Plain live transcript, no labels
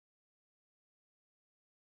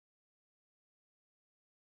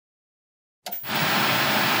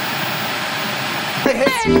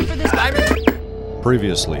hate for this.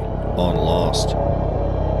 Previously on Lost.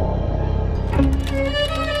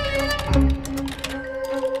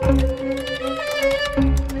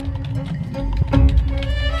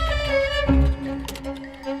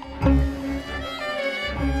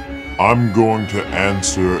 I'm going to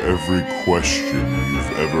answer every question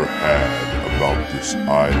you've ever had about this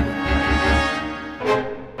island.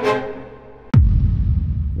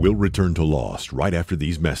 We'll return to Lost right after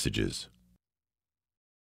these messages.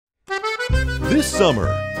 This summer,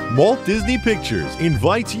 Walt Disney Pictures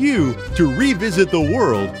invites you to revisit the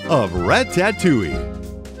world of Ratatouille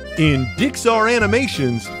in Pixar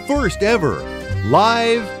Animation's first ever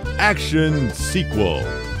live-action sequel.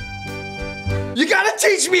 You gotta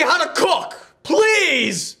teach me how to cook!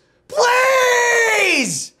 Please!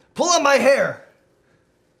 Please! Pull out my hair.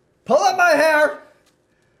 Pull out my hair.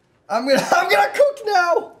 I'm gonna cook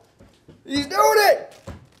now. He's doing it.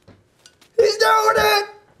 He's doing it.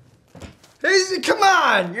 Come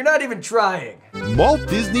on, you're not even trying. Walt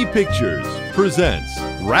Disney Pictures presents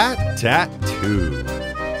Ratatouille.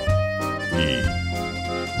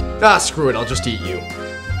 Ah, screw it, I'll just eat you.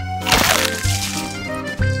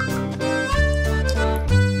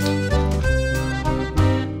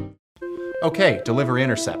 Okay, delivery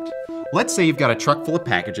intercept. Let's say you've got a truck full of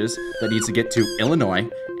packages that needs to get to Illinois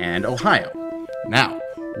and Ohio. Now,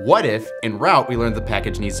 what if, en route, we learned the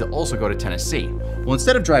package needs to also go to Tennessee? Well,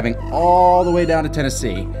 instead of driving all the way down to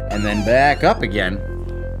Tennessee and then back up again,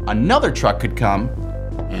 another truck could come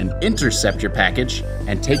and intercept your package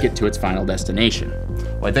and take it to its final destination.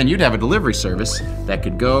 Well, then you'd have a delivery service that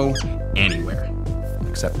could go anywhere,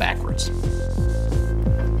 except backwards.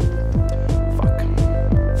 Fuck.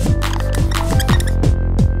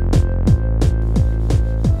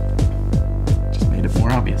 Just made it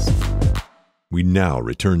more obvious. We now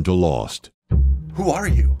return to Lost. Who are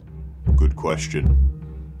you? Good question.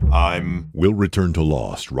 We'll return to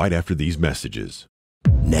Lost right after these messages.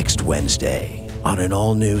 Next Wednesday on an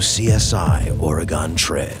all-new CSI Oregon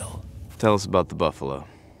Trail. Tell us about the buffalo.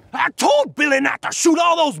 I told Billy not to shoot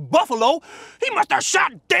all those buffalo. He must have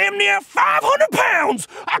shot damn near 500 pounds.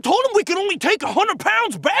 I told him we could only take 100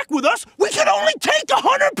 pounds back with us. We could only take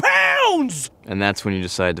 100 pounds! And that's when you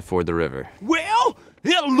decide to ford the river. Well,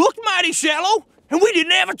 it looked mighty shallow, and we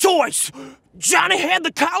didn't have a choice. Johnny had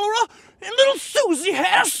the cholera, and little Susie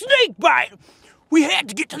had a snake bite. We had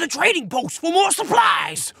to get to the trading post for more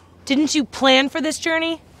supplies. Didn't you plan for this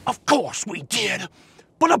journey? Of course we did.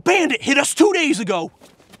 But a bandit hit us 2 days ago.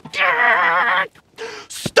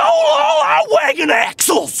 Stole all our wagon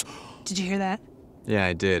axles! Did you hear that? Yeah,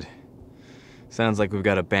 I did. Sounds like we've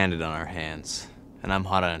got a bandit on our hands, and I'm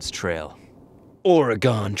hot on its trail.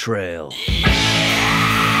 Oregon Trail.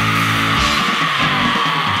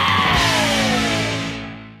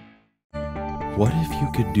 What if you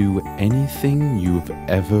could do anything you've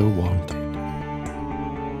ever wanted?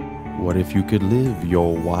 What if you could live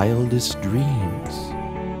your wildest dreams?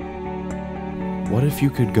 What if you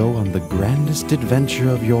could go on the grandest adventure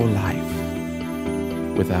of your life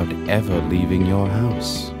without ever leaving your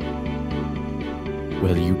house?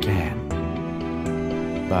 Well, you can.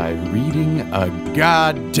 By reading a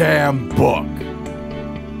goddamn book.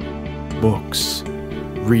 Books.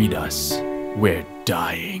 Read us. We're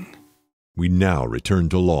dying. We now return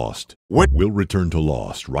to Lost. We'll return to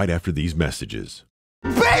Lost right after these messages.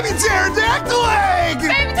 Baby pterodactyl egg!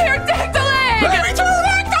 Baby pterodactyl egg! Baby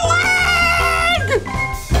pterodactyl egg!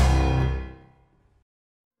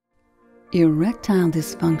 Erectile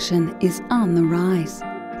dysfunction is on the rise.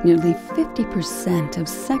 Nearly 50% of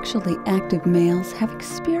sexually active males have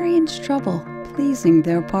experienced trouble pleasing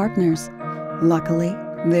their partners. Luckily,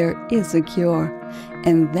 there is a cure,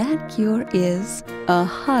 and that cure is a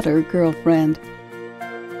hotter girlfriend.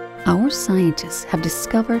 Our scientists have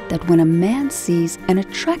discovered that when a man sees an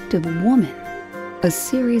attractive woman, a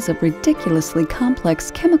series of ridiculously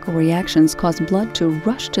complex chemical reactions cause blood to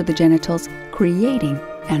rush to the genitals, creating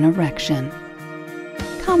an erection.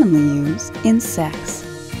 Commonly used in sex.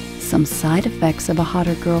 Some side effects of a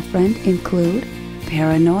hotter girlfriend include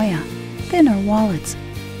paranoia, thinner wallets,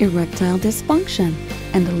 erectile dysfunction,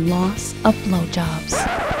 and the loss of blowjobs.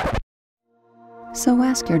 So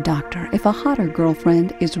ask your doctor if a hotter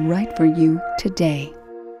girlfriend is right for you today.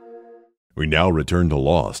 We now return to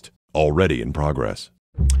Lost, already in progress.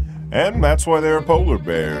 And that's why there are polar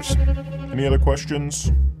bears. Any other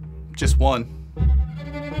questions? Just one.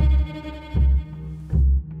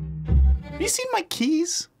 Have you seen my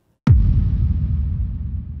keys?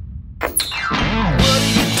 What are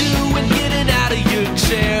you doing getting out of your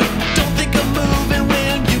chair?